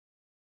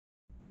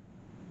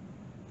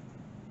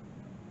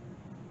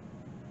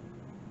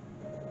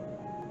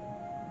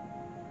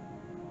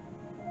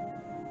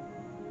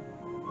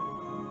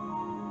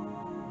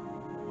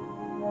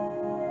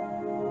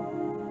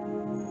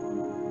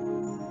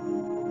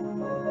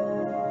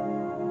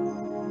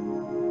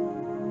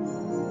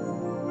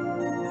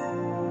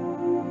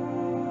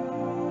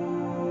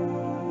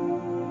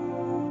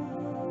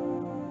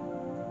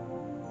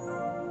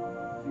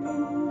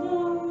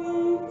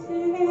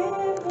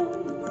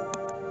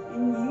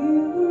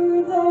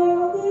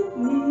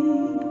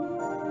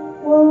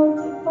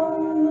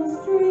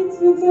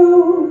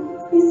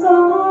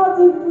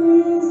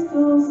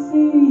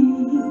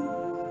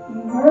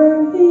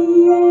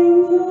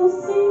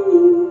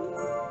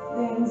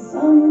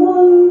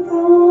one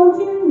called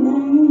your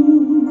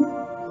name.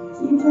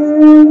 You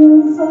turned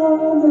and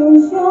saw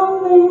this young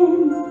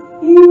man.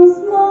 He was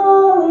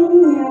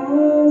smiling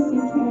as he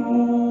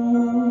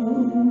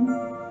came.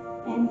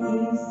 And he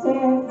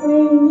said,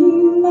 friend, you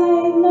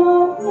may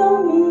not know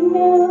me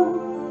now.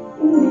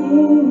 And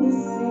then he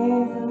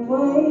said,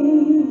 away.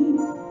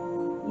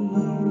 He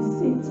used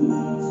to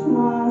teach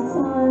my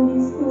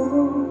Sunday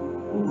school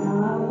when I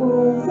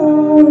was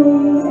only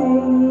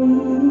 8.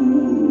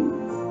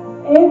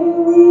 Every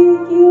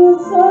week you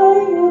would say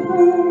a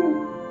prayer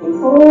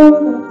before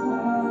the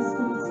class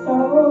would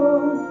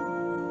start.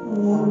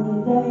 And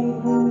one day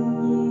when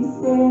you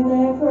said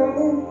that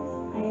prayer,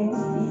 I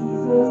asked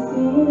Jesus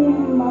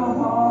in my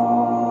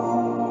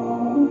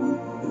heart.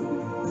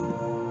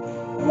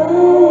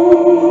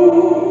 Thank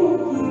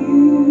you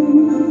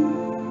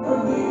for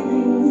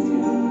giving to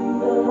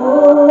the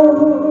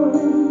Lord.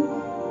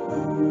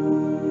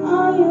 I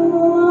am a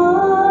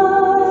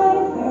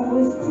life that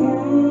was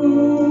changed.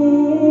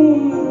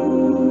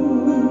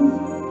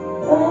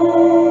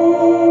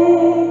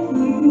 Thank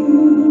you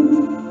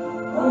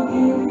for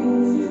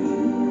giving to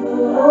the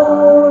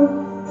Lord.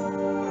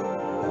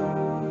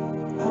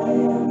 I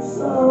am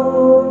so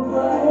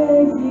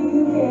glad you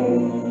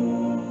gave.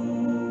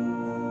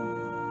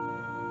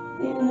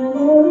 And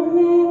another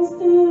man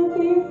stood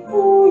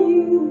before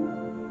you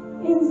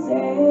and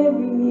said,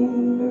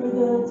 remember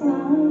the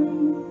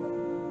time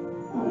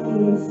a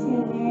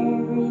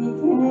missionary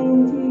came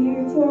to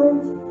your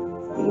church.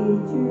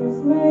 Teachers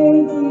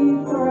made you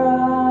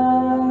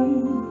cry.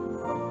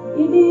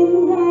 You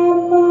didn't have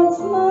much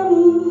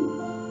money,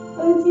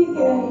 but you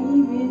gave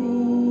it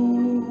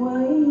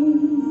anyway.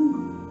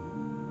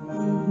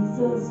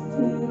 Jesus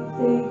took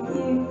the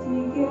gift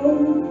you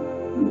gave,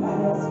 and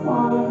that's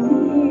why I'm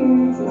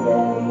here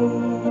today.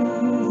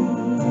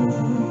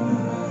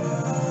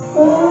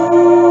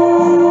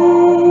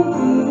 Thank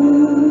you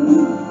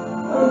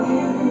for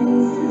giving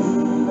to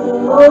the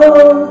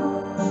Lord.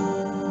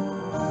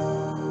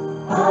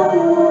 I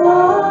am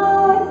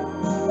alive,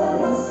 that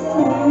has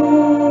changed.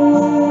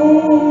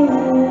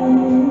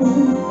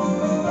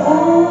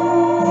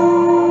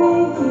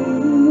 Thank you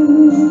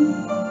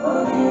for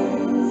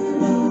giving to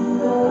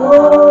the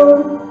Lord.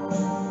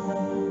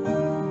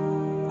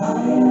 I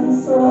am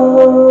so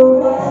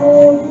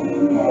glad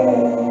you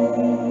came.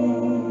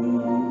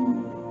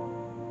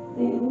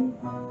 Then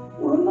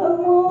one by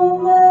one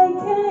they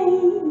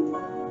came,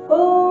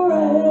 for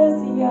as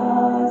the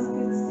eyes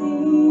could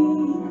see,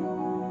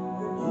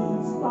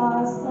 each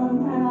life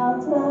somehow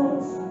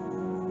touched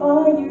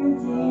by your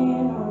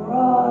generosity.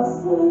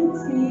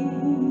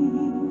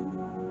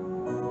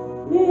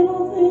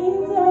 Little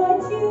things that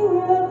you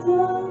have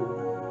done,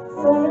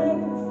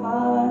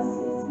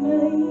 sacrifices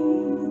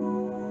made,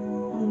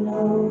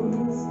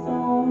 unnoticed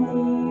on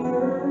the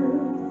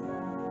earth,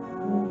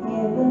 and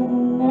heaven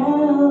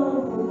now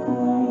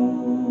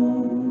proclaims.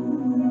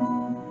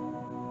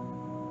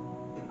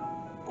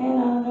 And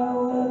I know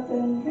up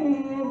in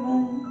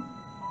heaven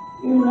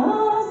you're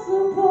not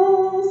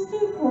supposed to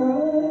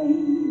cry,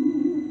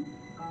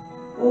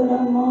 but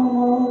I'm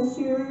almost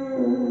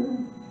sure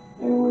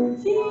there were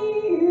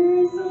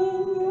tears in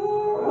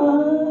your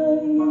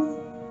eyes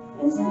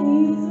as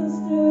Jesus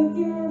took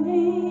your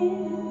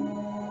hand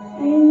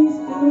and you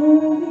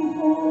stood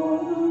before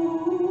the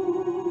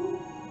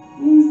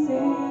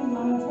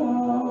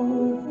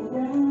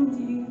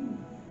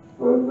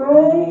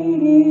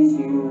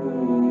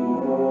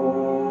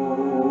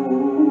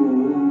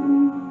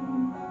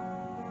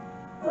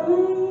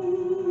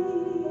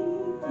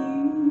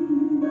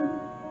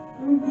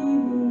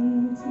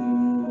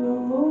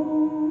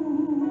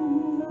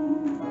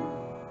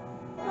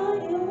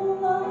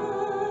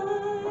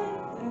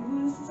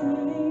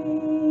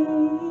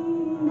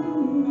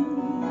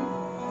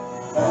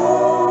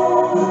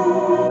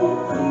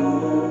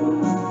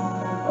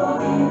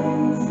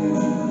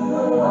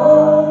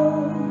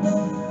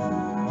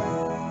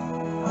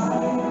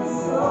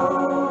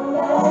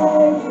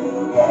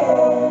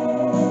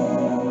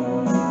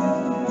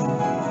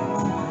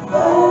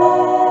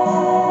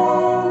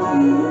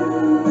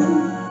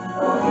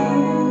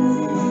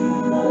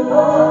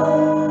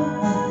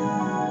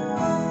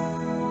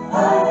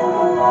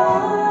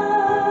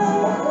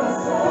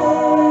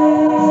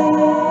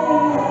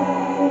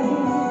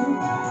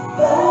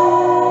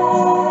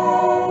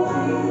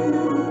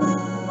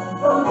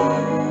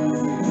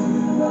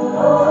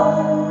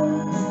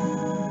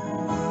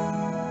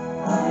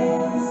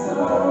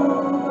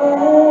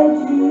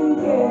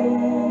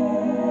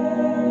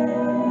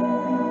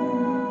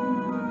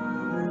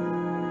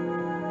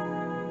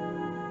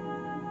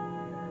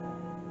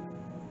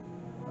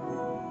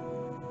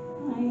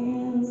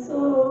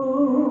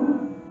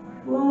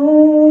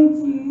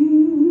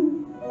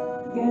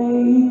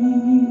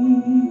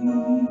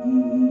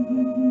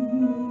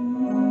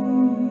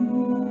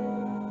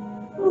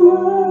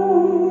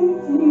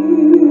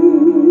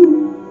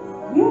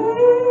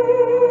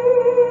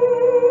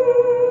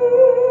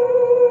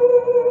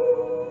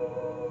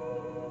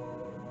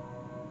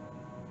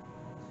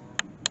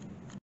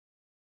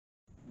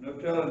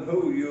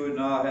who you and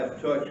I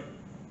have touched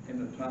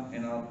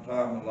in our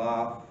time of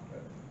life.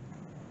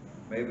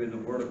 Maybe the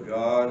Word of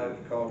God has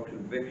caused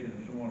conviction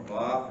in someone's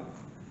life,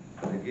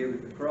 and they give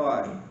it to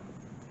Christ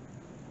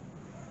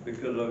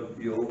because of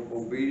your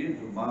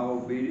obedience, or my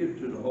obedience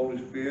to the Holy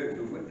Spirit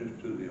to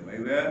witness to them.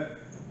 Amen?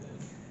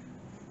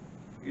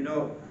 You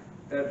know,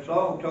 that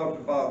song talks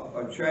about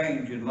a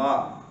change in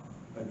life.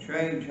 A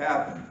change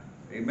happened.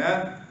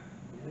 Amen?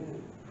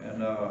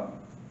 And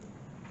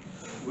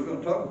we're going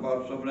to talk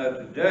about some of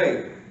that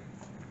today.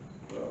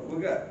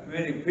 We got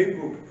many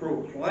people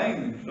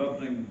proclaiming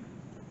something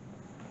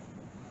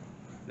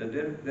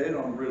that they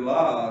don't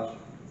realize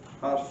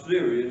how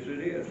serious it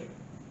is.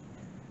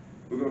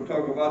 We're going to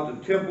talk about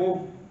the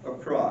temple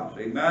of Christ.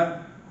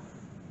 Amen?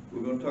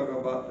 We're going to talk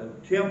about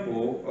the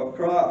temple of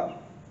Christ.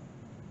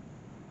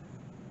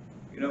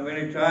 You know,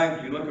 many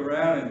times you look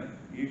around and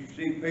you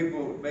see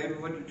people maybe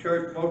went to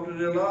church most of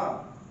their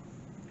life.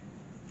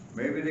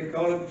 Maybe they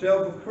call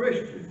themselves a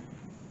Christian.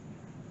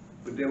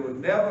 But there was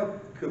never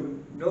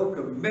no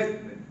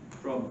commitment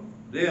from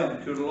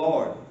them to the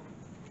Lord.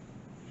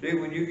 See,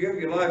 when you give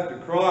your life to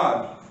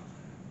Christ,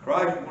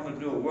 Christ wants to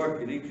do a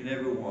work in each and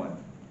every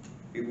one.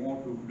 He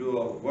wants to do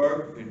a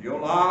work in your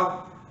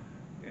life,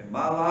 in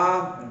my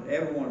life, and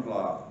everyone's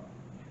life.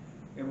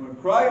 And when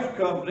Christ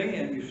comes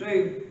in, you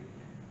see,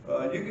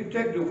 you can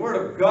take the Word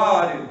of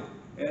God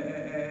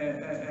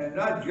and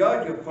not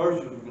judge a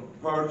person,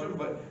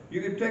 but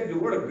you can take the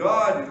Word of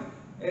God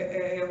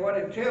and what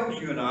it tells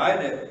you and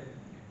I,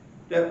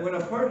 that when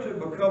a person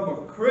becomes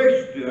a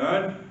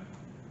Christian,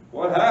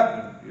 what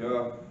happens?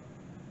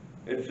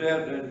 It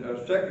says in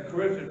 2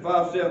 Corinthians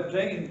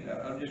 5:17,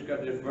 I've just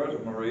got this verse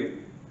I'm going to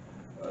read.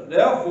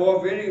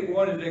 Therefore, if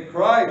anyone is in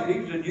Christ,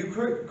 he's a new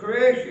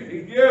creation.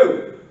 He's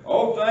new.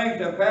 All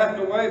things have passed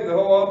away.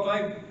 Behold, all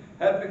things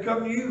have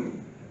become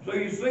new. So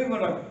you see,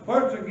 when a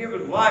person gives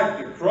his life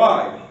to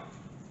Christ,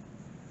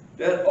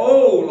 that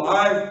old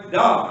life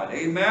died.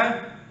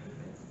 Amen?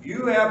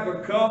 You have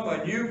become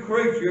a new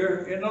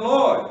creature in the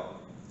Lord.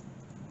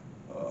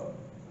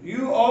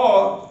 You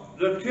are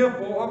the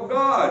temple of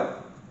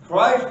God.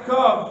 Christ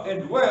comes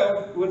and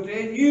dwells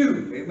within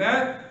you.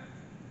 Amen?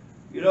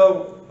 You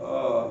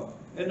know,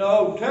 in the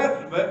Old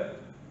Testament,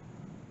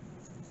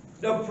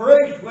 the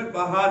priest went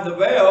behind the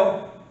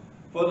veil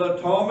for the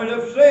atonement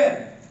of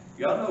sin.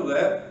 Y'all know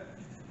that.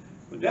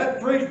 But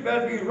that priest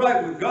better be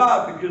right with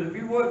God, because if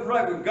he wasn't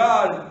right with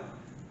God,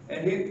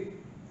 and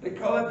they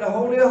call it the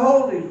Holy of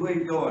Holies where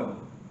he's going,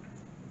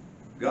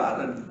 God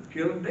would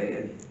kill him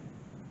dead.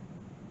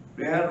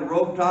 They had a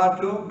rope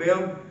tied to him,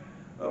 bell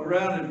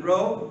around his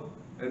robe,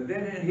 and they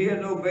didn't hear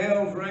no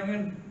bells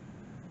ringing.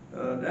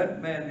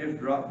 That man just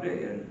dropped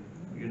dead,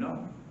 you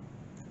know,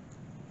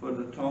 for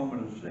the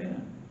atonement of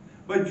sin.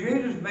 But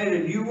Jesus made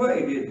a new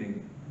way, didn't he?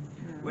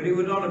 When he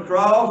was on the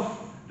cross,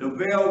 the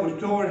veil was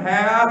torn in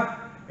half,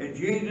 and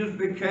Jesus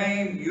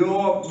became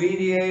your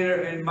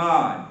mediator and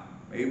mine.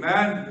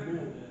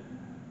 Amen?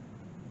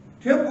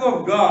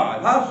 Temple of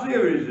God. How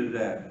serious is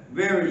that?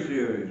 Very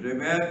serious.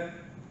 Amen?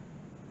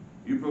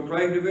 You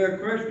proclaim to be a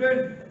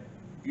Christian,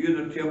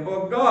 you're the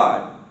temple of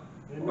God.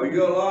 Amen. Are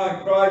you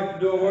allowing Christ to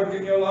do a work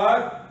in your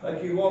life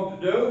like he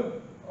wants to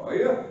do? Are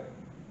you?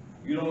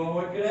 You don't know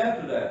what can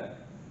answer that.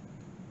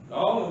 The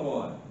only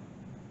one.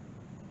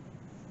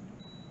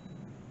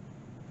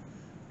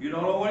 You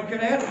don't know what can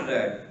answer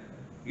that.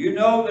 You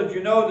know that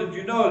you know that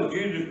you know that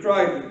Jesus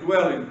Christ is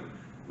dwelling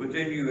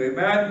within you.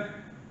 Amen?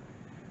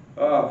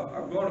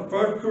 I'm going to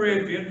 1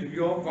 Corinthians, if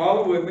you want to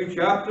follow with me,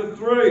 chapter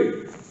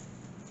 3.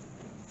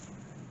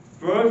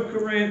 1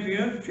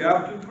 Corinthians,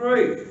 chapter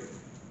 3.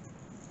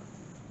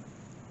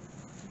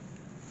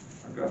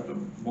 I've got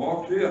some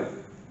marks here.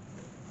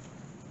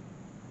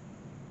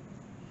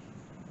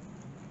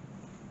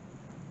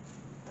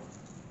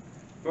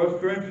 1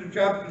 Corinthians,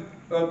 chapter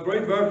 3,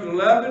 verse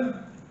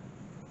 11.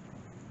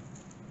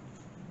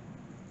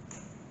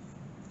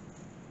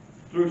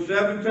 Through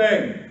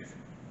 17.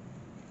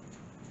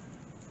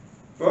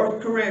 1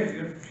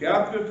 Corinthians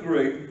chapter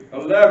 3,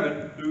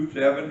 11 through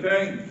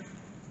 17.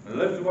 And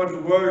listen to what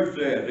the word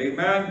says.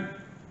 Amen?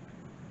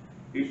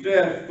 He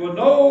says, for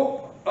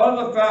no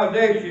other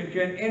foundation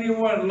can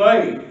anyone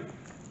lay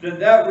than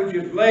that which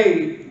is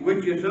laid,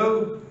 which is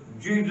who?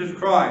 Jesus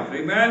Christ.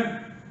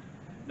 Amen?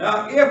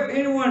 Now, if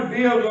anyone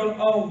builds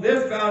on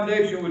this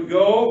foundation with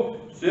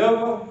gold,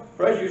 silver,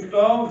 precious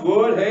stones,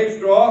 wood, hay,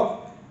 straw,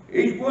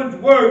 each one's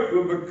work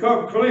will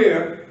become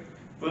clear,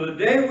 for the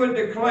day will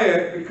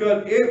declare it,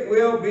 because it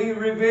will be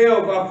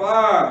revealed by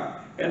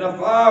fire, and the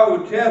fire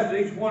will test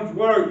each one's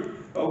work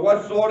of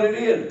what sort it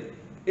is.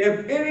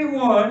 If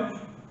anyone's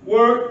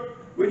work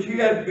which he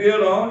has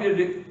built on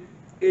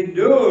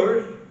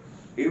endures,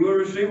 he will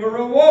receive a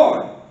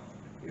reward.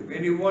 If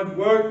anyone's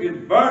work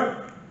is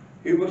burnt,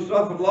 he will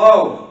suffer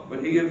loss,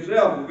 but he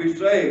himself will be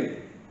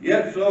saved,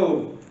 yet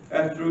so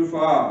as through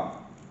fire.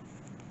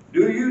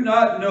 Do you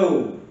not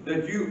know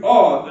that you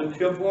are the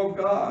temple of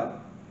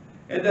God,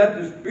 and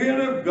that the Spirit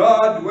of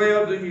God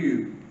dwells in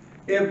you?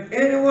 If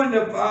anyone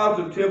defiles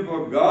the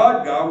temple of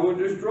God, God will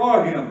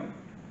destroy him.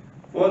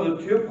 For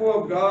the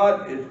temple of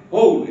God is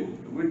holy.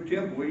 Which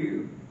temple are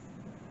you?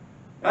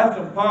 That's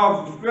some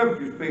powerful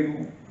scriptures,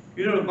 people.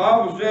 You know, the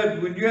Bible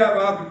says when you have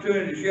an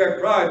opportunity to share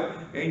Christ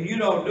and you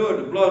don't do it,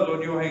 the blood's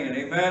on your hand.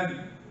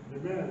 Amen?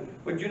 Amen.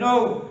 But you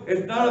know,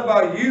 it's not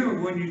about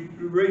you when you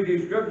read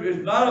these scriptures.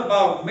 It's not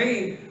about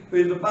me.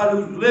 It's about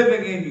who's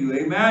living in you.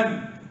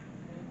 Amen?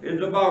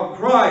 It's about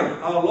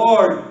Christ, our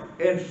Lord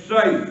and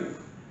Savior.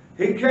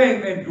 He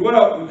came and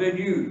dwelt within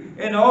you.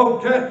 In the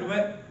Old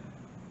Testament,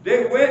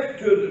 they went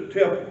to the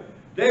temple.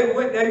 They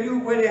went there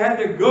where they had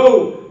to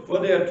go for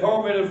the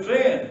atonement of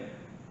sin.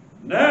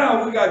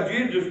 Now we got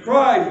Jesus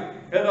Christ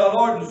as our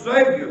Lord and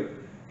Savior.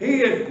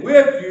 He is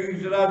with you.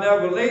 He said, I'll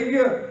never leave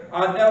you.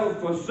 I'll never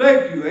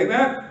forsake you.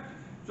 Amen?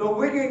 So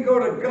we can go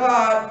to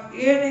God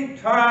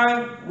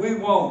anytime we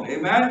want.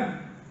 Amen?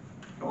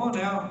 Come on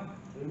now.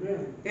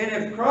 Amen. And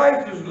if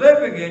Christ is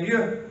living in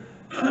you,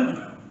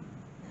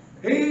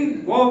 He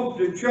wants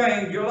to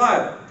change your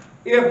life.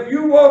 If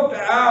you walked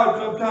the aisle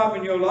sometime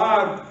in your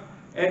life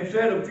and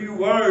said a few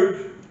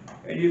words,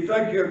 and you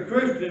think you're a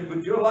Christian,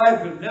 but your life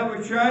has never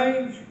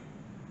changed,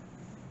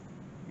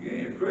 you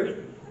ain't a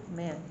Christian.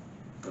 Amen.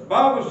 The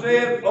Bible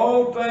says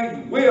all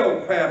things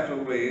will pass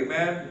away.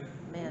 Amen.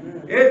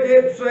 Amen. It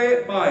didn't say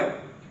it might.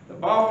 The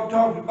Bible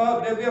talks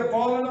about they're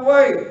falling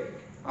away.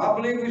 I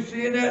believe we're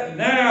seeing that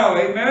now.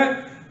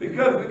 Amen.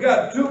 Because we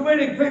got too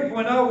many people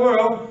in our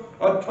world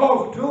are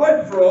tossed to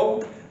and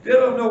fro. They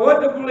don't know what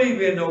to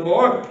believe in no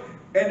more.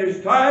 And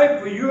it's time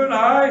for you and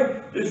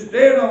I to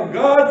stand on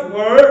God's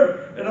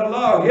word and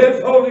allow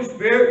His Holy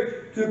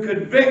Spirit to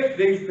convict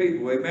these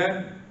people.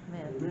 Amen.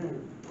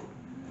 Amen.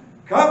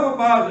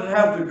 Compromising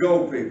has to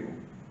go, people.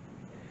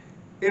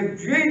 If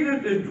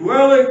Jesus is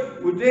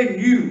dwelling within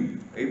you,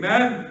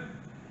 amen,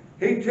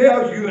 He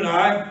tells you and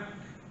I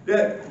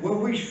that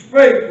when we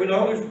speak, when the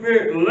Holy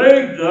Spirit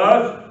leads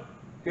us,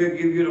 He'll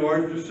give you the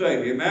words to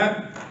say.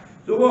 Amen.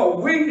 So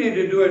what we need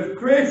to do as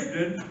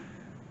Christians,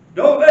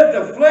 don't let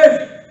the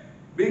flesh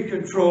be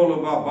control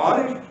of our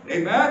bodies.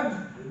 Amen.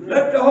 Amen.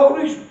 Let the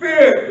Holy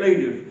Spirit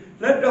lead us.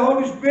 Let the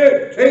Holy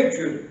Spirit teach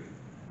us.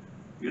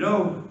 You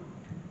know,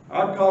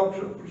 I talk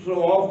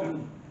so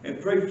often and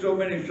preach so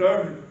many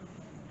sermons.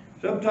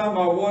 Sometimes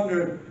I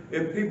wonder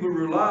if people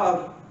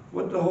realize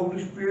what the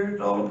Holy Spirit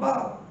is all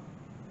about.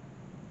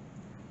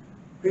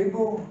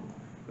 People,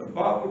 the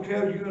Bible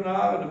tells you and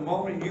I, the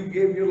moment you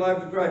give your life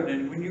to Christ,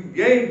 and when you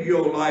gave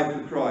your life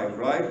to Christ,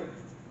 right?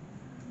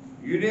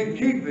 You didn't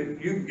keep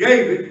it. You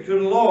gave it to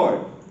the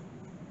Lord.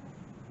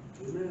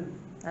 Amen.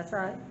 That's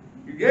right.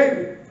 You gave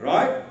it,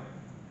 right?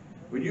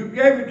 When you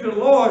gave it to the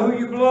Lord, who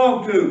you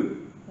belong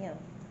to? Yeah.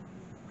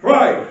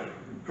 Christ.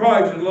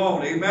 Christ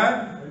alone.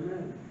 Amen?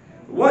 Amen.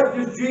 What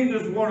does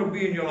Jesus want to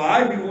be in your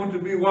life? He wants to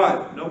be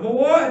what? Number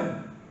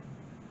one.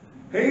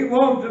 He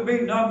wants to be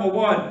number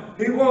one.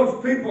 He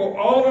wants people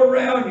all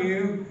around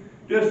you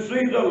to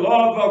see the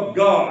love of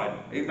God.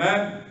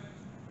 Amen?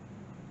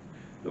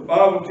 The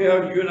Bible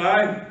tells you and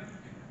I,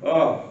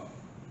 1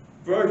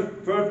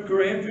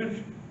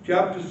 Corinthians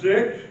chapter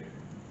 6.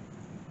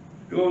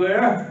 Go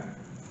there.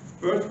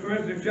 1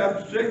 Corinthians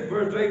chapter 6,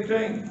 verse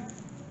 18.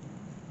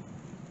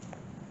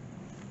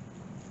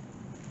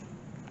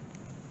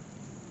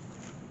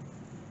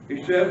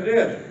 He says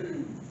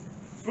this,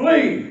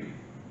 flee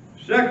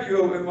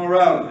sexual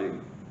immorality.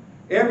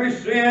 Every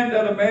sin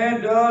that a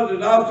man does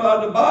is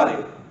outside the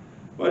body,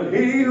 but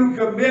he who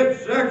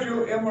commits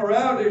sexual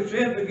immorality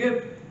sins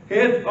against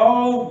his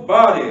own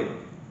body.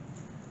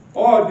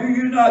 Or do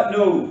you not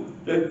know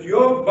that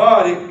your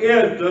body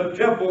is the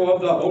temple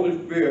of the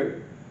Holy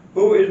Spirit,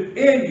 who is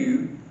in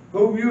you,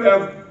 whom you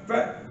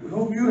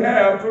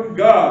have from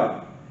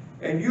God,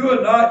 and you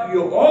are not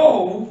your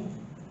own,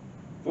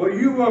 for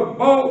you were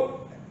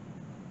bought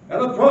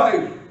at a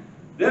price.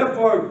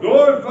 Therefore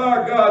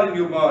glorify God in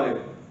your body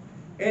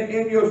and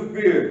in your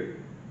spirit,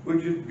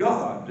 which is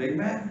God's.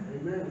 Amen.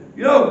 Amen.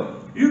 You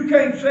know, you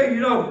can't say,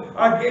 you know,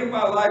 I gave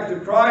my life to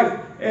Christ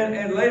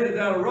and laid it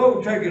down the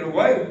road, take it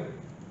away.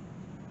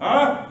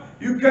 Huh?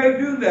 You can't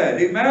do that.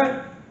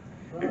 Amen.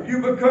 Right. If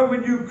you become a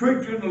new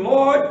creature in the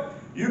Lord,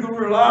 you can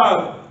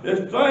realize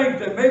there's things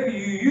that maybe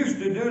you used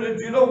to do that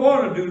you don't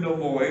want to do no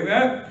more.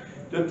 Amen.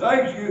 The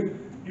things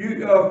you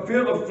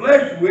fill the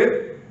flesh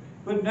with,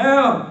 but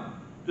now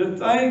the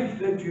things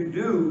that you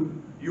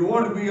do, you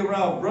want to be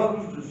around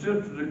brothers and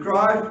sisters of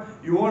Christ.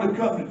 You want to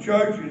come to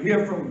church and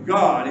hear from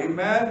God.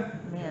 Amen.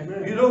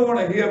 Amen. You don't want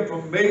to hear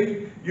from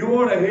me. You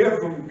want to hear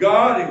from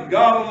God and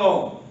God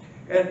alone.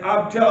 And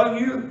I'm telling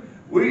you,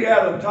 we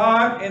at a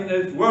time in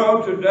this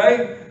world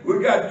today,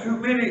 we got too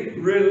many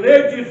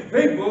religious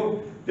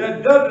people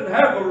that doesn't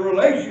have a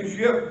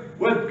relationship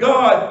with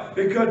God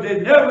because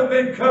they've never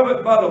been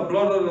covered by the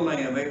blood of the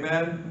Lamb.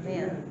 Amen.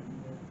 Amen.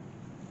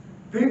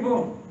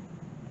 People,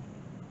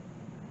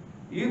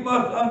 you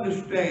must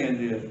understand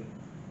this.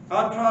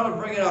 I try to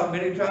bring it out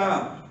many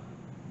times.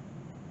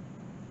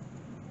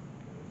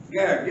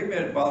 Gary, give me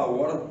a bottle of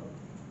water.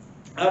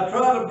 I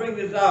try to bring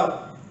this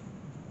out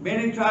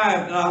many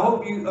times, and I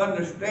hope you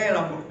understand,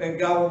 and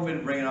God wants me to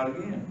bring it out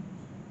again.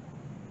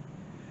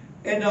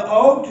 In the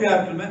Old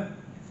Testament,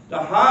 the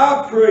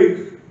high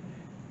priest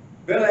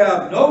better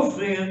have no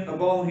sin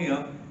upon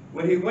him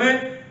when he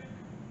went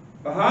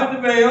behind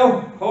the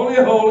veil, Holy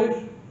of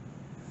Holies.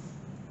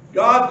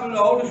 God through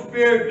the Holy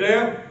Spirit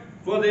there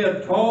for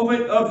the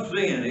atonement of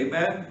sin.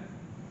 Amen.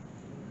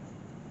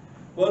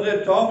 For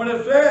the atonement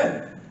of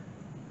sin.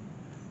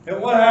 And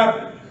what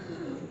happened?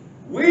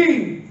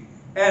 We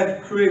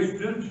as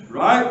Christians,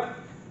 right?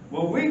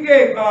 When we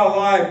gave our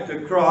life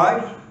to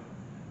Christ,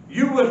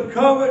 you was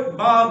covered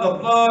by the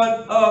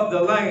blood of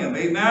the Lamb.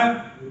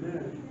 Amen.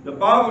 Amen. The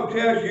Bible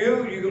tells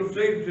you, you're going to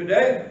see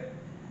today,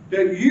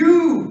 that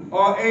you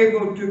are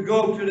able to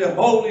go to the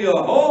Holy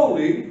of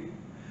Holies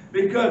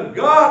because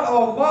God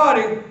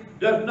Almighty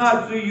does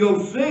not see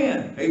your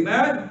sin.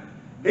 Amen.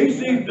 He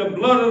sees the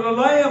blood of the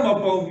Lamb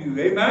upon you.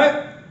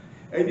 Amen.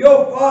 And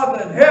your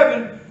Father in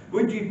heaven,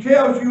 which he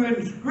tells you in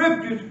the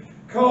scriptures,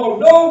 call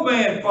no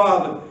man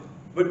Father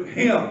but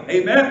him.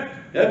 Amen.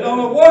 There's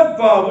only one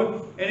Father,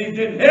 and he's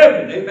in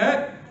heaven.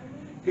 Amen.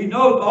 He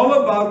knows all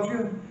about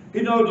you.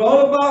 He knows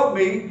all about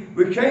me.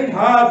 We can't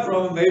hide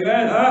from him.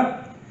 Amen. Huh?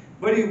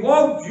 But he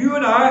wants you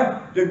and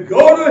I to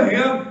go to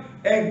him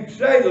and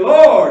say,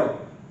 Lord,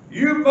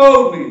 you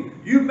mold me.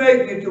 You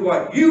make me to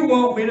what you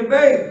want me to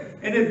be.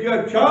 And if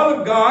you're a child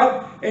of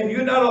God and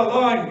you're not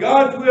allowing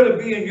God's will to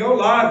be in your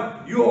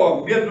life, you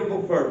are a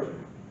miserable person.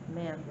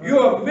 Amen. You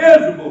are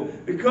miserable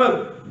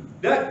because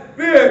that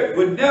spirit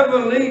would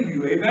never leave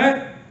you.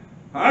 Amen?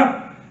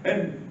 Huh?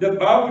 And the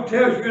Bible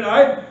tells you and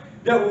I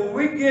that when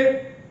we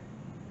get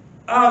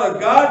out of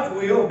God's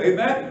will,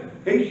 amen,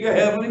 he's your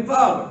heavenly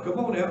Father. Come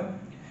on now.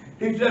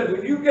 He said,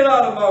 when you get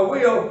out of my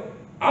will,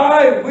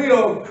 I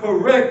will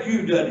correct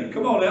you, doesn't he?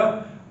 Come on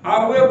now.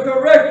 I will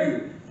correct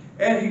you.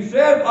 And he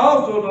said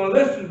also, now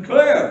listen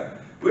clear,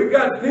 we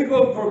got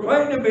people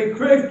proclaiming to be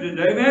Christians,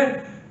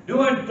 amen,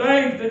 doing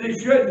things that they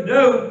shouldn't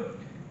do.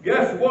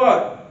 Guess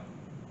what?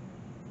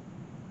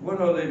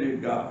 What are they to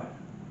God?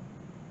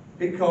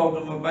 He calls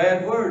them a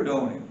bad word,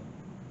 don't he?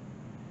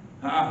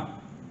 Huh?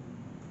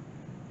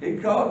 He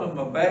calls them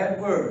a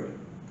bad word.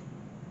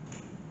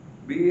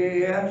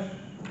 B-A-S-T-A-R-D.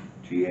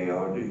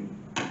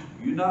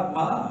 You're not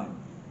mine.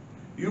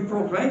 You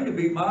proclaim to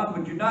be mine,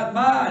 but you're not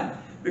mine.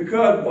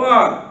 Because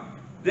why?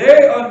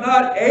 They are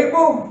not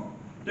able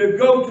to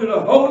go to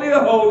the Holy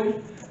of Holies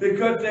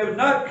because they're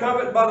not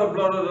covered by the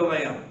blood of the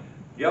Lamb.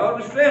 Y'all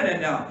understand that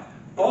now?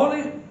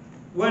 Only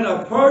when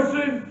a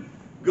person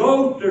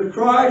goes to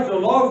Christ, a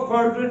lost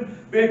person,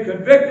 being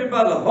convicted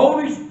by the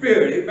Holy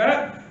Spirit,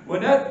 amen?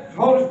 When that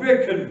Holy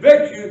Spirit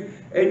convicts you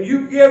and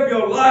you give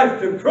your life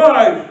to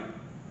Christ,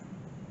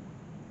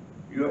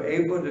 you're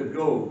able to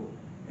go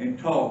and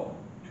talk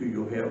to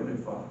your Heavenly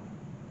Father.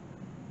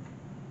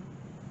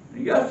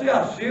 And y'all see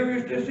how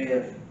serious this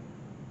is?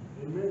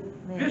 Amen.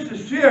 This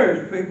is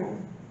serious, people.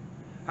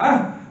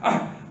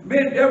 Me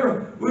and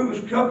Deborah, we was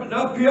coming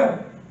up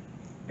here,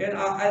 and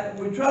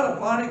we try to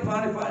find it,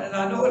 and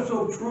I know it's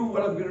so true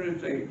what I'm going to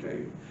say to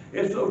you.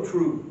 It's so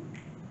true.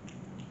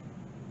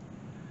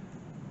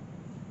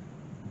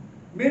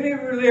 Many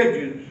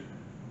religions,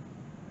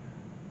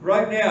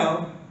 right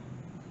now,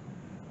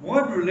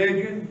 one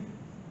religion,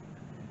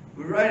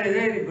 we're right at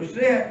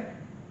 80%,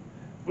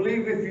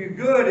 believe if you're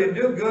good and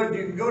do good,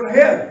 you can go to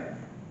heaven.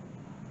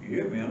 You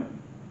hear me, huh?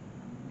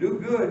 Do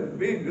good,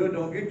 being good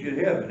don't get you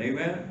to heaven,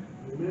 amen?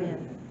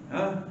 Amen.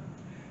 Huh?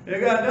 They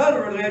got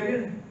another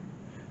religion,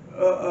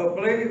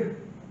 believe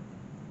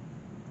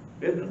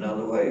there's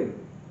another way.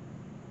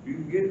 You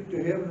can get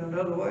to heaven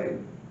another way.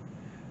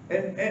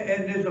 And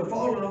there's a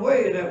falling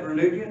away in that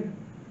religion,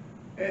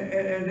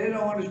 and they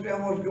don't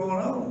understand what's going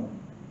on.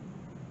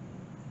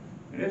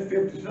 And that's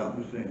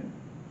 50-something%.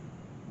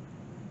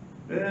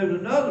 Then there's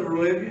another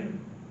religion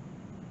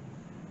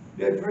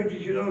that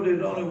preaches, you know,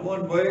 there's only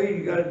one way,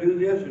 you got to do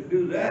this and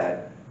do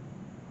that.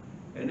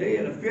 And they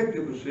in the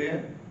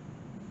 50%,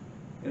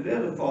 and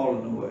they're the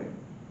falling away.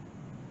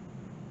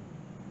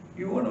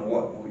 You want to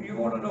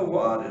know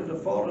why there's a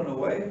falling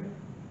away?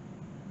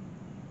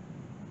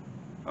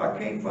 I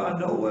can't find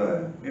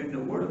nowhere in the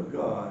Word of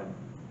God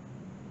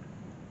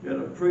that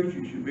a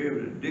preacher should be able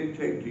to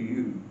dictate to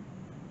you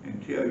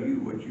and tell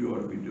you what you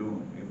ought to be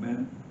doing.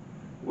 Amen?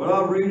 What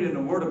I read in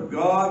the Word of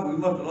God, we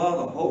must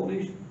allow the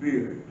Holy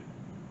Spirit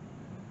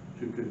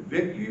to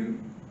convict you,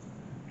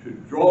 to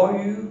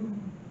draw you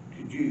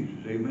to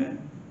Jesus. Amen?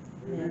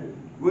 Amen.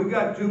 We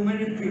got too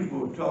many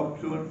people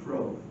talk to and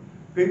fro.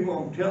 People,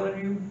 I'm telling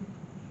you,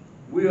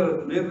 we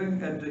are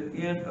living at the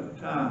end of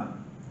time.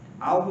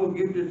 I will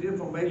get this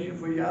information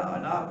for y'all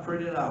and I'll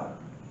print it out.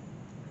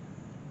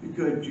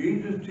 Because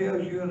Jesus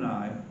tells you and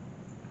I,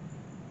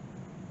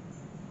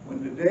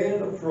 when the day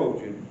is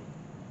approaching,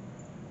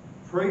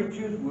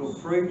 preachers will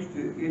preach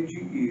to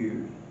itchy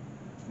ears.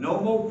 No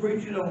more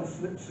preaching on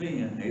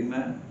sin,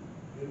 amen?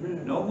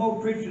 Amen. No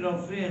more preaching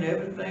on sin,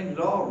 everything's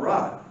all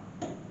right.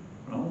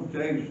 But I'm going to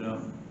tell you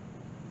something,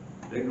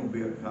 they're going to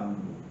be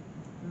accountable.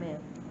 Amen.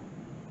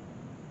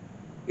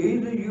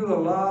 Either you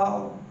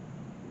allow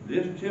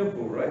this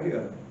temple right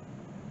here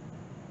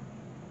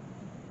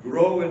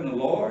grow in the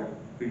Lord,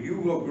 because you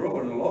will grow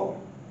in the Lord.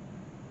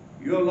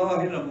 You allow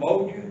Him to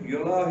mold you.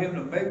 You allow Him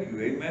to make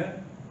you.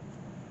 Amen.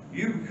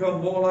 You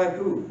become more like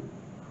who?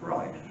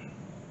 Christ.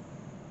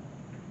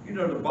 You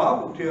know, the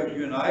Bible tells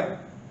you and I,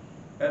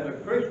 as a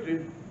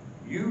Christian,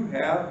 you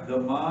have the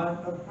mind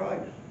of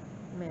Christ.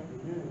 Amen.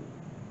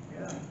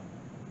 Yeah.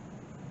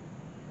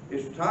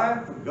 It's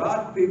time for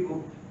God's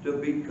people to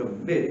be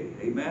committed.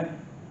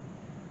 Amen.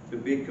 To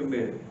be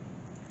committed.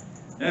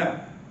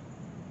 Now,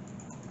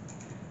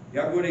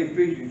 y'all go to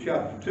Ephesians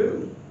chapter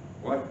 2.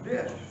 Watch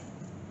this.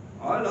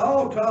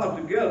 All ties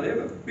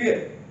together, every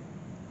bit.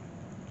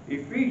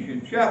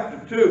 Ephesians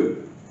chapter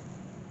 2,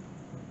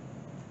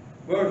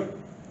 verse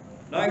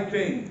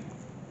 19.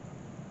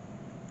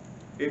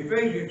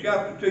 Ephesians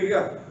chapter 2,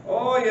 yeah.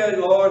 Oh yeah,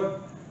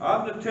 Lord,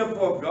 I'm the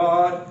temple of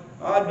God.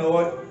 I know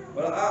it.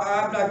 But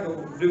I'm not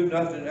going to do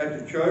nothing at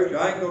the church.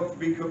 I ain't going to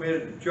be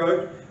committed to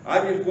church. I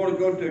just want to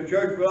go to the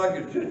church where I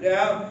can sit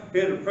down,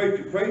 hear the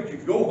preacher preach,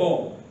 and go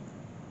home.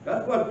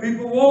 That's what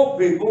people want,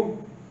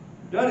 people.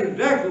 That's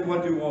exactly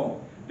what they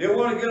want. They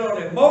want to get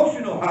on an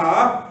emotional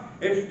high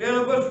instead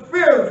of a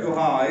spiritual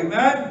high.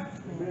 Amen?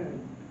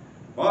 Amen.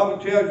 The Bible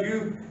tells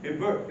you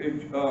in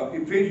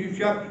Ephesians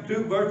chapter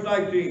 2, verse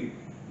 19.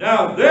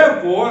 Now,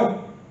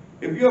 therefore,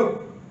 if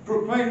you're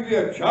proclaimed to be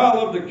a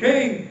child of the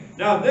King,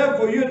 now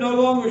therefore you're no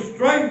longer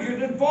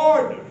strangers and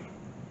foreigners,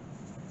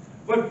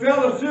 but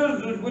fellow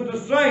citizens with the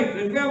saints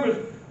and members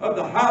of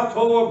the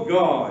household of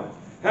God,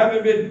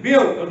 having been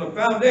built on the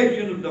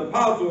foundation of the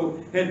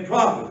apostles and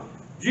prophets,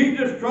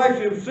 Jesus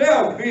Christ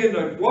himself being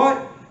the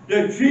what?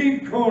 The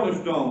chief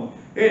cornerstone,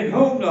 in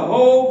whom the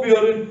whole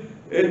building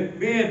is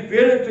being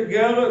fitted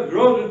together,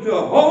 grows into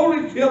a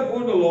holy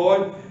temple in the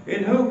Lord,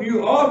 in whom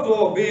you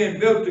also are being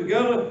built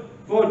together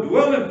for a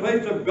dwelling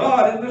place of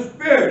God in the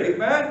Spirit.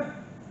 Amen?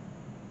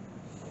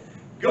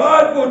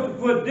 God wants to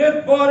put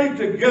this body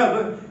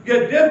together,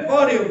 get this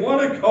body in one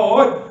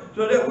accord,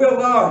 so that we'll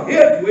allow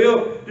His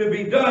will to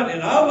be done in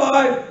our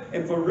lives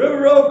and for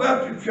River Road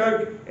Baptist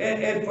Church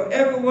and for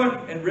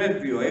everyone in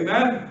Redfield.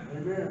 Amen?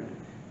 Amen.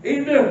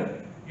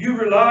 Either you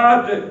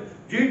realize that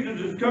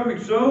Jesus is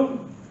coming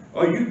soon,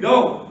 or you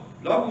don't.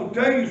 But I'm going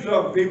to tell you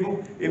something,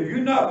 people. If you're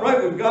not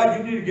right with God,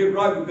 you need to get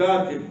right with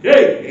God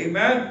today.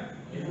 Amen?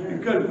 Amen.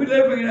 Because we're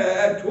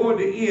living toward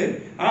the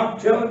end. I'm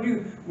telling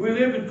you, we're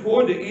living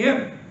toward the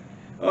end.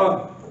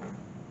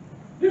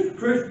 This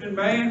Christian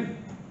man,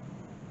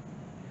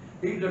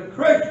 he's a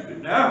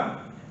Christian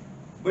now,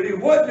 but he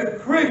wasn't a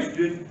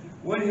Christian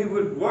when he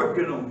was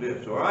working on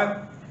this, all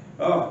right?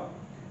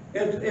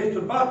 It's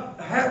about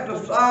half the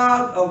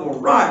size of a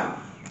rice,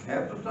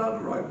 half the size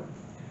of a rice,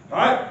 all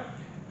right?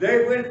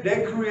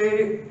 They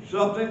created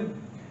something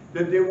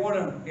that they want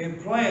to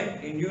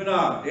implant in you and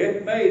I.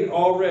 It's made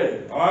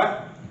already, all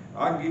right?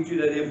 I can get you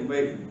that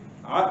information,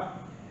 all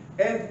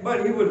right?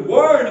 But he was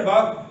worried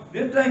about,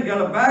 this thing got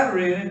a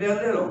battery in it,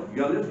 that little.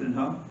 Y'all listening,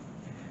 huh?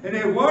 And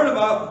they worried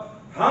about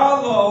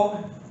how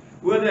long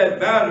will that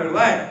battery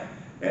last.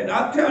 And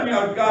I'm telling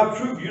y'all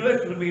God's truth, you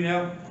listen to me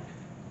now.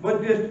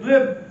 But this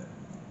little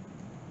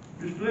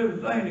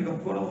thing they're going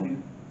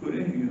to put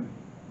in you,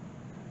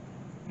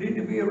 need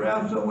to be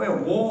around somewhere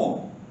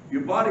warm.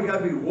 Your body got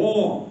to be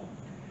warm.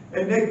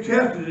 And they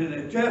tested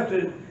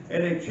it,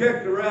 and they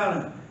checked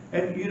around.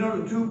 And you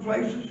know the two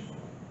places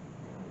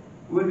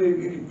where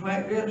they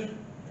implant this?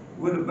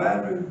 Where the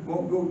battery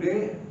won't go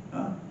dead,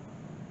 huh?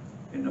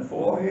 In the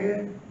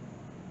forehead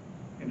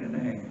and in the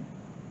hand.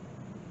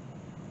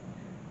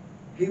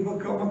 He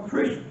become a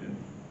Christian.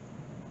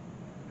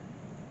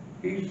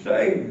 He's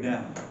saved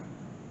now.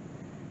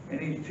 And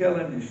he's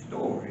telling his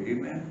story,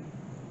 amen?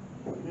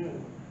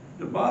 Amen.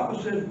 The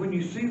Bible says when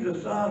you see the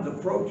signs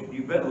approaching,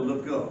 you better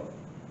look up.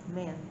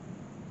 Amen.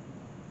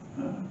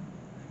 Huh?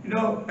 You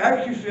know,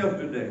 ask yourself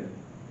today,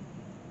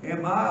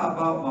 am I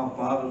about my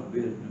Father's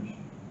business?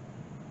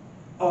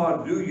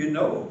 Or do you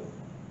know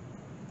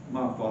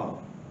my Father?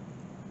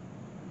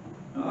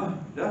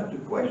 That's the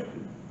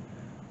question.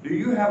 Do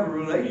you have a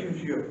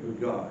relationship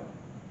with God?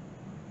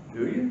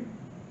 Do you?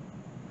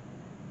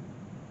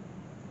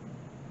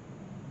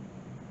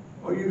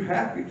 Are you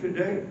happy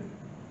today?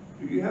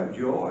 Do you have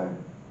joy?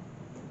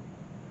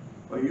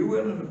 Are you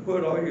willing to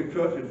put all your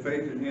trust and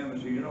faith in Him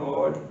and say, you know,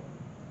 Lord,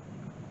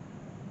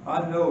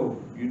 I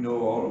know you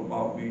know all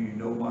about me, you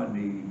know my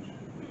needs.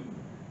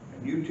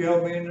 And you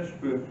tell me in the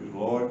scriptures,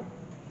 Lord,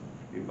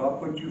 if I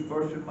put you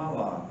first in my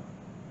life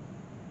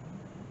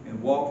and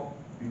walk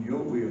in your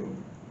will,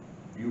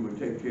 you will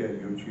take care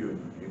of your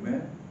children.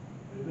 Amen?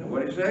 Amen.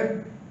 What he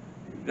said?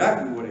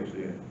 Exactly what he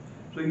said.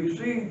 So you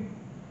see,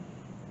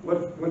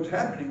 what's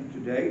happening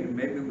today, and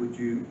maybe with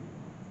you,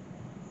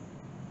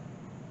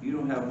 you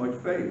don't have much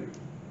faith.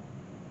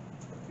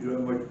 You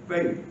don't have much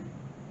faith.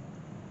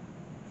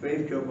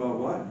 Faith comes by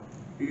what?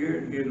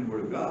 Hearing the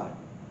word of God.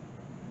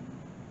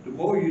 The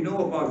more you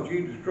know about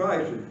Jesus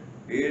Christ,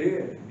 here it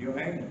is, in your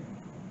hand.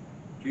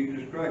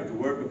 Jesus Christ, the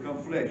Word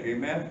become flesh.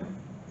 Amen?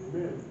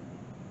 Amen.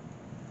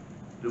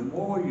 The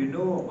more you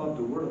know about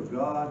the Word of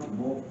God, the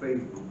more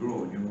faith will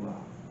grow in your life.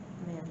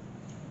 Amen.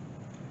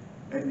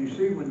 And you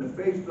see, when the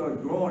faith starts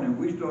growing and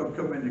we start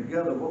coming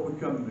together, what we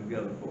coming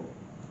together for?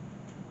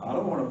 I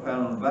don't want to pat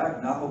on the back,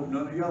 and I hope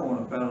none of y'all want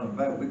to pat on the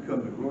back. We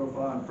come to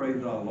glorify and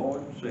praise our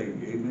Lord and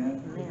Savior.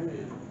 Amen?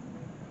 Amen.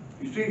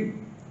 You see,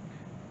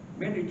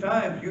 many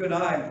times you and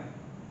I,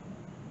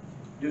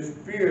 this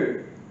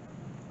spirit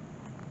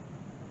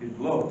is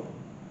low.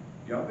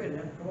 Y'all been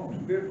there? Come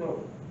on, spirit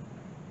low.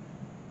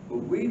 But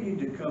we need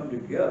to come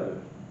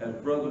together as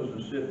brothers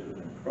and sisters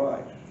in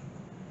Christ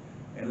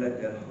and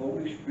let that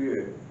Holy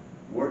Spirit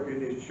work in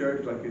this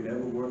church like it never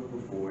worked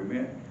before.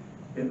 Amen?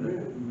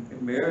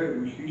 And Mary,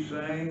 when she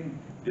sang,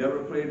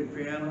 Deborah played the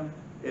piano,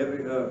 every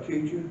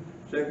teacher,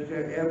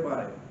 secretary,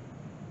 everybody.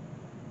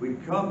 We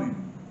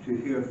coming to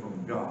hear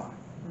from God.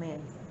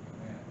 Amen.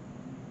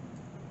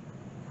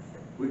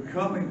 We're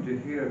coming to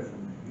hear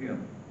from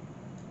Him.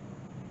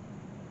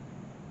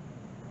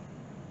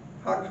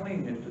 How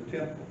clean is the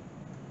temple?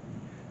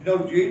 You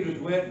know, Jesus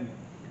went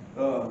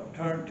and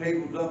turned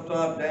tables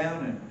upside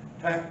down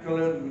and tax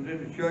collectors was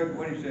in the church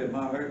when He said,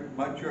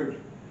 my church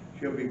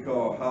shall be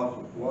called a house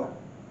of what?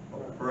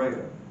 Of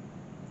prayer.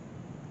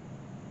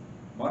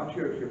 My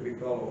church shall be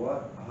called a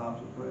what? A house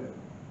of prayer.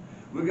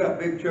 We got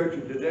big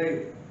churches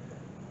today.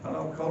 I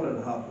don't call it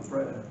a house of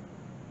prayer.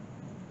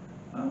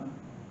 Huh?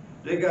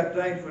 They got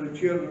things for the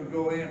children to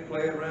go in,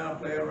 play around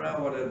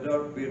while the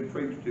adults being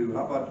preached to.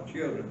 How about the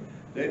children?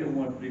 They don't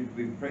want to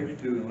be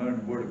preached to and learn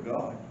the Word of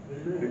God.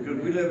 Because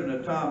we live in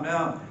a time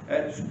now,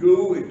 at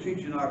school, we're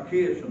teaching our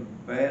kids some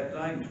bad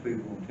things,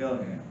 people, I'm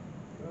telling you.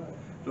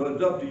 So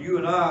it's up to you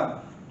and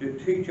I to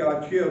teach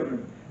our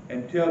children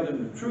and tell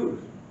them the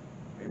truth.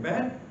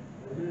 Amen?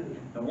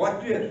 Now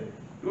watch this.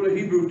 Go to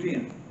Hebrew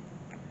 10.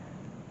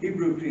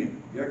 Hebrew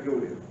 10. Yeah, go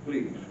there,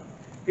 please.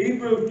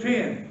 Hebrew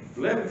 10.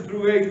 11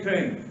 through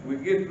 18. We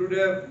get through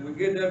that, we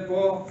get that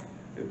far.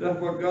 If that's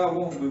what God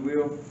wants, we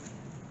will.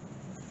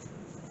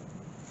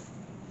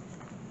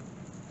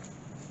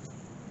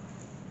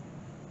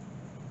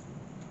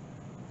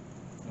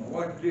 Now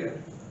watch this.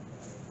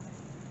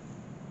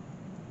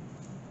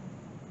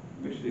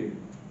 Let me see.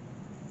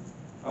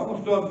 I'm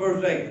going to start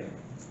verse 8.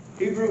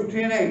 Hebrew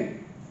 10:8.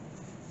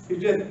 He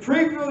said,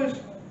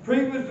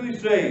 previously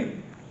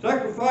saying,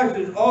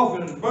 sacrifices,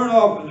 offerings, burnt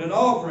offerings, and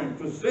offerings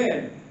for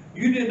sin,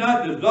 you did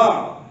not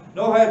desire,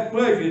 nor had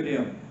pleasure in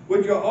them,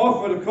 which are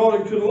offered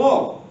according to the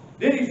law.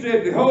 Then he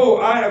said, behold,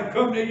 I have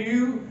come to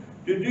you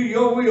to do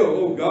your will,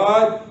 O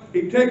God.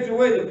 He takes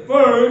away the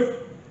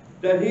first,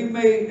 that he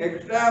may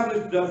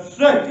establish the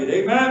second.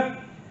 Amen?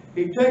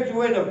 He takes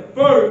away the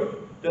first,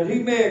 that he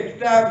may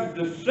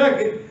establish the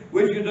second,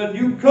 which is a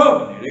new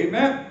covenant.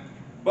 Amen?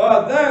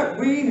 By that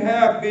we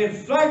have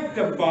been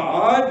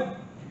sanctified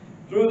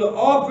through the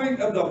offering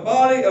of the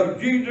body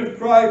of Jesus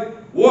Christ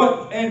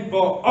once and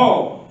for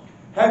all.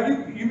 Have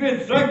you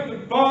been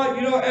sanctified?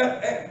 You know,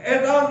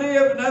 as I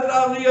live and as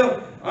I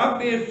live, I'm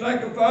being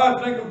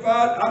sanctified.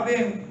 I've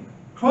been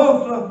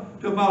closer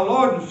to my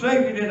Lord and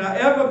Savior than I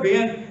ever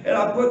been, and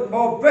I put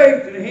more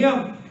faith in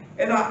Him,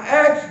 and I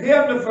ask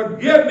Him to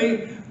forgive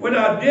me when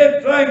I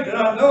did things that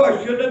I know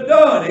I should have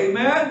done.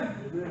 Amen?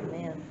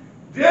 Amen.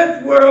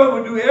 This world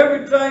will do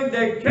everything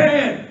they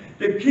can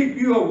to keep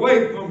you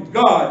away from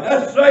God.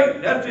 That's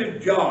Satan. That's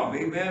his job.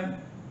 Amen?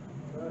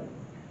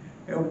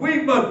 And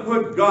we must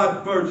put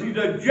God first. He's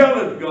a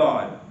jealous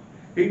God.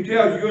 He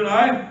tells you and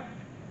I,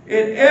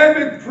 in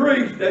every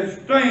priest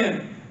that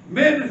stands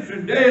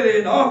ministering daily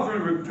and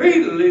offering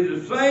repeatedly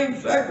the same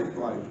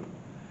sacrifices,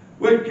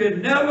 which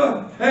can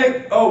never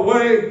take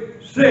away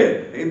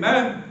sin.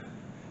 Amen?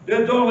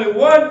 There's only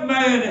one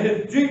man, and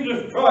it's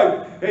Jesus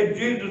Christ and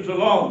Jesus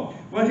alone.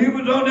 When He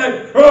was on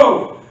that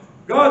cross,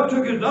 God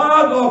took His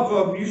eyes off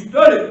of Him. You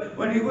studied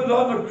when He was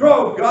on the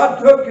cross. God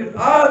took His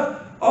eyes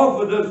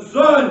off of the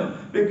Son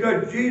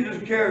because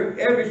Jesus carried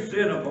every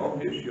sin upon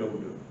His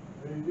shoulder.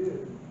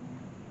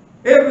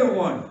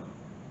 Everyone.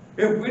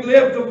 If we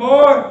live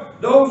tomorrow,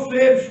 those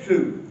sins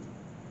too.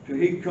 Till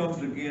He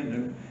comes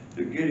again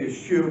to get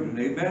His children.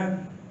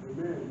 Amen?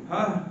 Amen.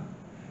 Huh?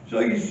 So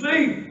you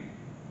see,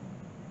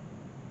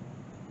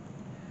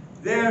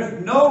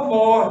 there's no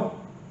more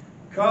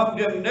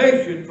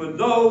condemnation for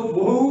those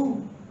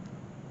who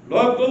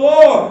love the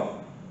Lord.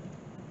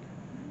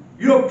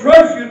 You're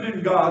precious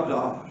in God's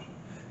eyes.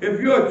 If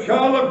you're a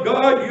child of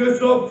God, you're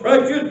so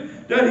precious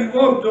that He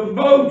wants to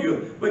mold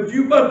you. But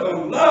you must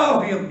allow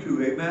Him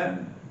to.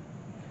 Amen?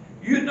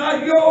 You're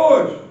not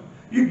yours.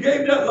 You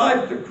gave that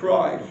life to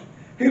Christ.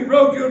 He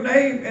wrote your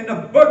name in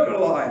the book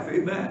of life.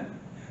 Amen?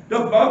 The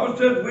Bible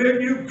says we're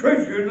new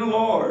creatures in the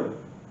Lord.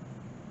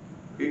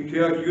 He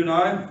tells you and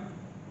I.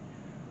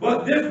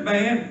 But this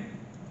man,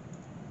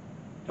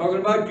 talking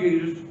about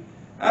Jesus,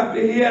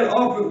 after He had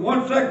offered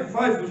one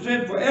sacrifice for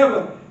sin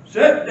forever,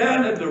 sat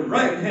down at the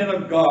right hand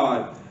of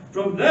God.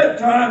 From that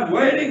time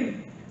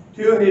waiting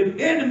till His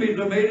enemies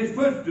are made His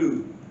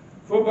footstool.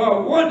 For by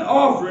one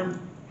offering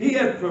He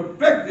has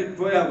perfected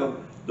forever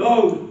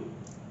those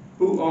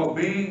who are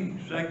being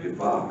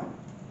sanctified.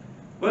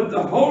 But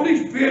the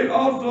Holy Spirit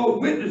also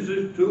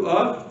witnesses to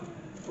us,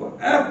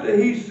 for after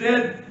He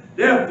said,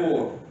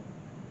 therefore,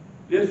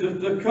 this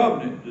is the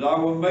covenant that I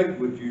will make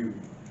with you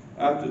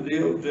after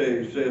those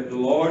days, saith the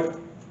Lord.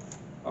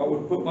 I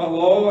will put my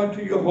law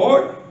into your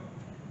heart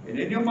and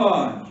in your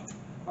minds.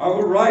 I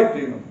will write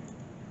them.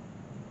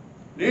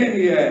 Then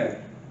he adds,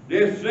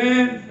 their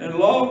sins and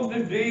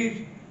lawless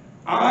deeds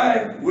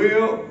I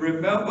will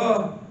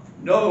remember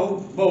no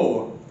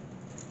more.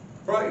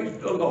 Praise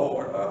the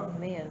Lord.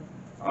 Amen.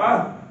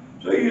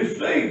 So you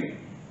see,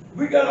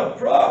 we got a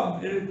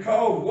problem, and it's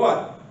called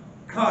what?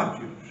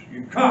 Conscience.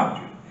 Your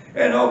conscience.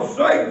 And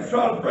Satan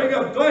trying to bring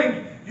up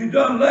things you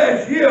done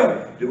last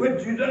year to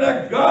which you didn't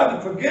ask God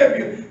to forgive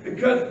you,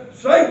 because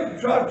Satan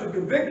tries to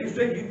convict you,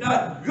 saying you're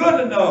not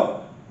good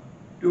enough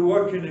to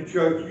work in the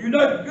church. You're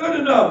not good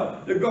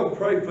enough to go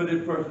pray for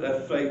this person.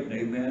 That's Satan,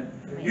 amen.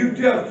 You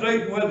tell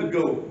Satan where to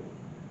go.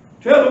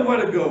 Tell him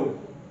where to go.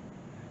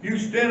 You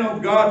stand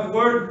on God's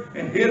word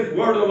and his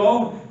word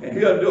alone, and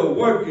he'll do a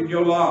work in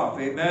your life,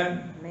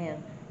 amen.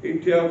 Amen. He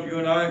tells you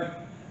and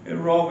I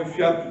in Romans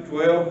chapter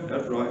 12,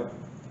 that's right.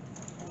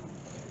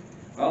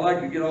 I like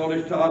to get all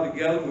this tied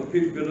together so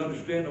people can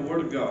understand the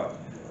word of God.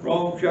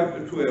 Romans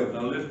chapter 12,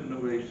 now listen to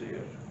what he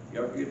says.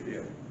 Y'all get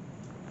there.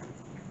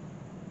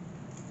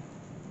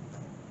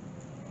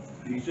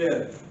 He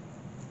said,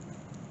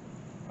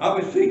 I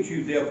beseech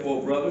you,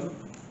 therefore, brothers,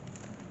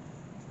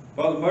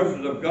 by the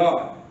mercies of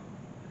God,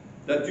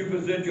 that you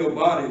present your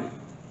bodies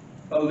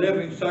a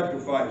living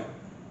sacrifice,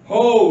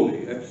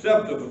 holy,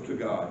 acceptable to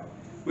God,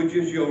 which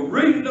is your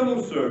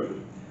reasonable service.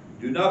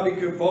 Do not be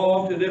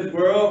conformed to this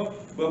world,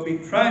 but be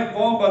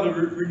transformed by the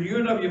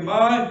renewing of your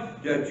mind,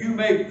 that you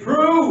may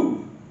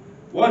prove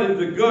what is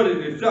the good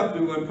and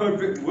acceptable and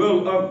perfect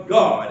will of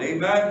God.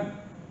 Amen.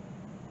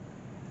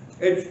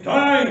 It's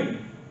time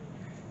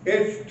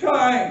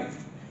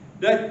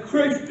that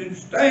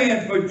Christians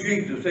stand for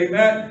Jesus.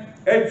 Amen.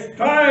 It's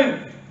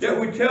time that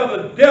we tell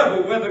the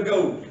devil where to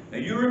go.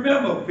 And you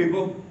remember,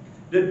 people,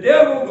 the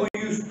devil will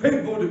use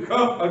people to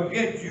come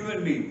against you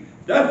and me.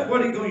 That's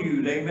what he's going to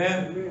use.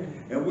 Amen.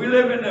 And we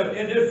live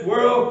in this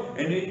world,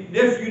 and in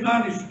this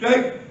United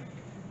States,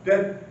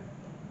 that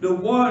the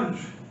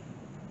ones,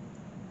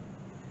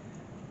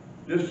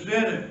 the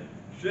senators,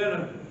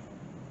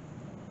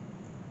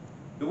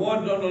 the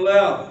ones on the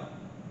left,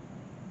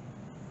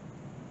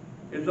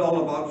 it's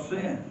all about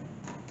sin.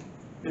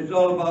 It's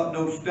all about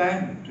no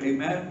standards.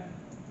 Amen?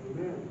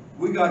 Amen.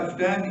 We got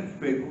standards,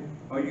 people.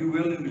 Are you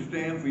willing to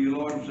stand for your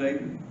Lord and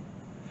Savior?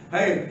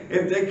 Hey,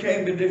 if they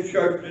came to this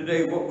church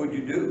today, what would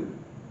you do?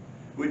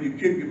 Would you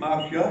keep your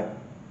mouth shut?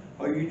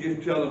 Or you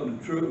just tell them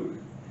the truth?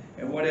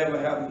 And whatever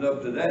happens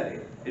up to that,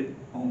 it's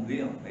on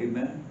them.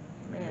 Amen?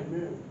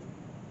 Amen.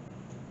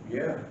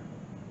 Yeah.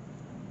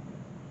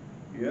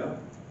 Yeah.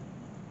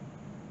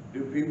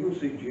 Do people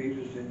see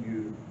Jesus in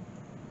you?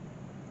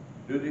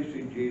 Do they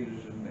see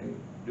Jesus in me?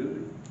 Do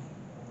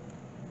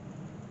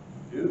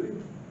they? Do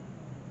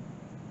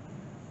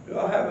they? Do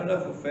I have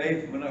enough of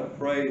faith when I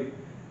pray,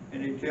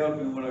 and he tells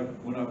me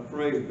when I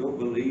pray, go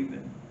believe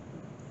in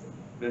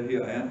that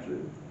he'll answer?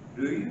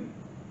 Do you?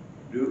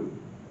 Do?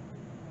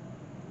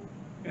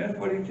 And that's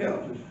what he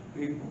tells us,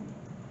 people.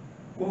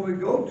 When we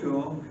go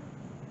to him,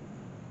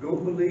 go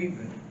believe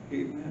in him.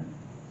 Amen.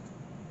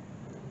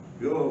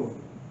 Go.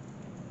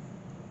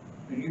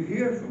 And you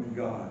hear from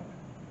God.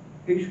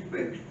 He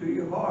speaks to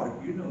your heart.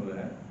 You know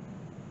that.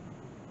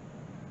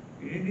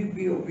 You need to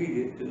be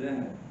obedient to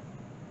that.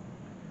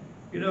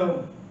 You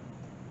know,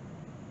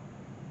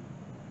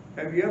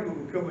 have you ever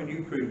become a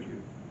new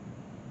creature?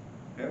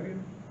 Have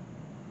you?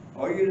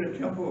 Are you the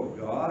temple of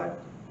God?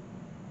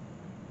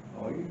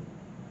 Are you?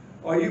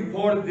 Are you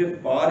part of this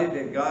body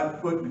that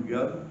God put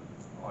together?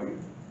 Are you?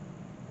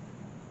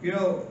 You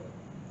know,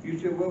 you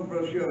say, well,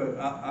 Brother Sherwood,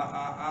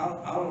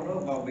 I don't know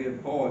about being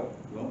part.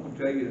 Well, I'm going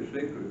to tell you the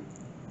secret.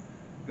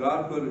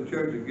 God put a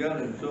church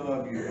together, and some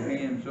of you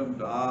hands, some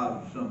to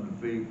eyes, and some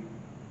to feet.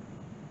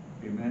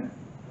 Amen?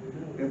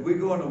 If we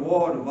go into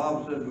war, the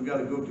Bible says we got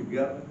to go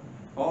together.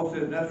 Paul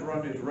says, let's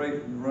run this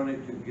race and run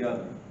it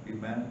together.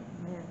 Amen?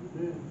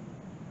 Amen.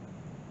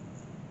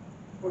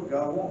 That's what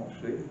God wants,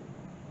 see?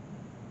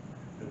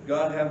 Does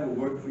God have a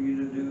work for you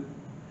to do?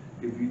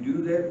 If you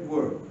do that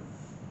work,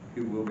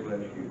 he will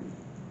bless you.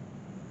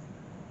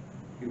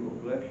 He will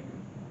bless you.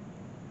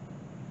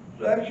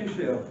 So ask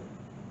yourself,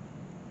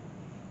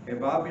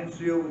 have I been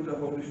sealed with the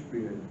Holy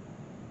Spirit?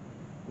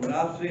 When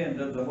I sin,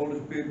 does the Holy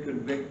Spirit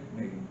convict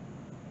me?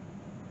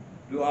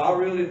 Do I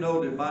really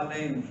know that my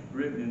name's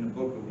written in the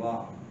book of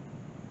life?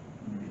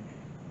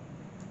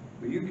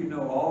 But you can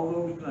know all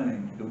those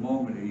things the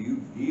moment that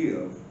you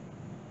give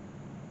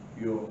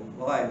your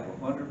life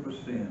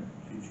 100%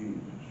 to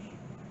Jesus.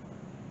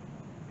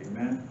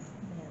 Amen?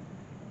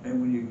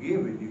 And when you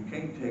give it, you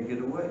can't take it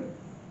away.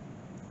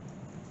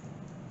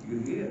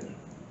 You're his.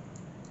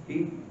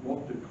 He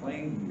wants to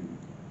claim you.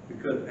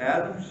 Because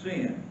Adam's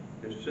sin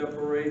has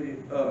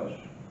separated us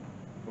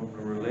from the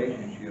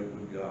relationship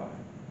with God.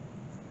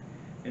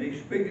 And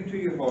he's speaking to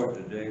your heart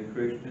today,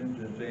 Christians,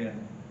 and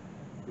saying,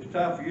 it's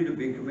time for you to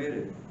be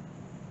committed.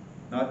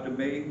 Not to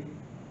me,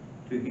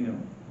 to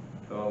him,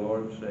 to our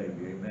Lord and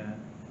Savior. Amen.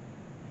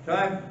 It's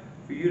time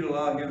for you to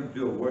allow him to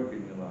do a work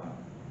in your life.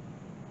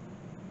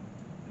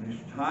 And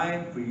it's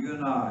time for you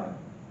and I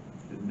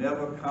to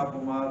never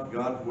compromise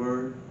God's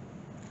word.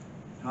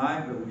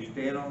 Time that we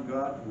stand on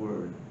God's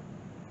word.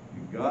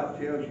 And God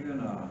tells you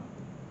and I,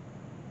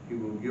 He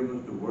will give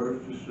us the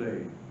words to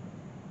say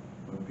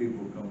when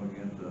people come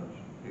against us.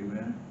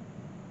 Amen.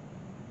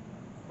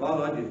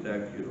 Father, I just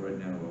ask you right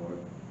now, Lord,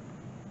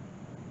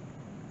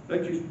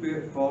 let your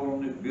Spirit fall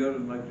on this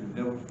building like it's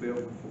never fell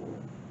before.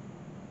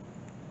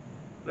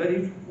 Let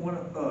each one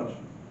of us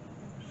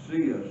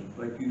see us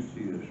like you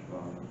see us,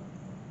 Father.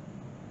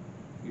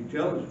 You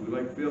tell us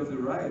we're like filthy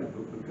rags,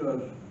 but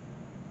because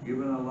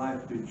giving our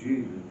life to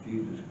Jesus,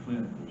 Jesus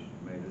cleansed us,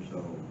 made us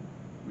whole.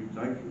 We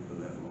thank you for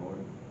that, Lord.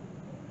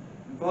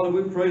 And Father,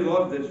 we pray,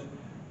 Lord,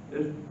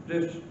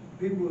 there's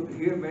people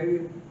here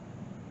maybe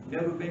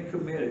never been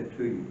committed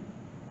to you.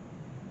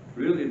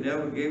 Really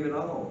never gave it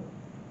all.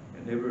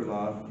 And they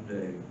realize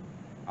today.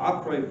 I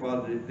pray,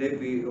 Father, that they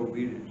be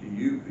obedient to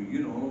you, because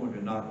you're the only one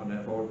to knock on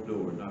that heart's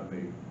door, not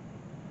me.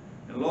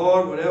 And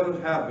Lord,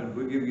 whatever's happened,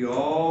 we give you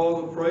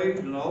all the praise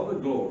and all the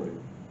glory.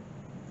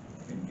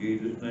 In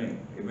Jesus'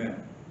 name,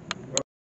 amen.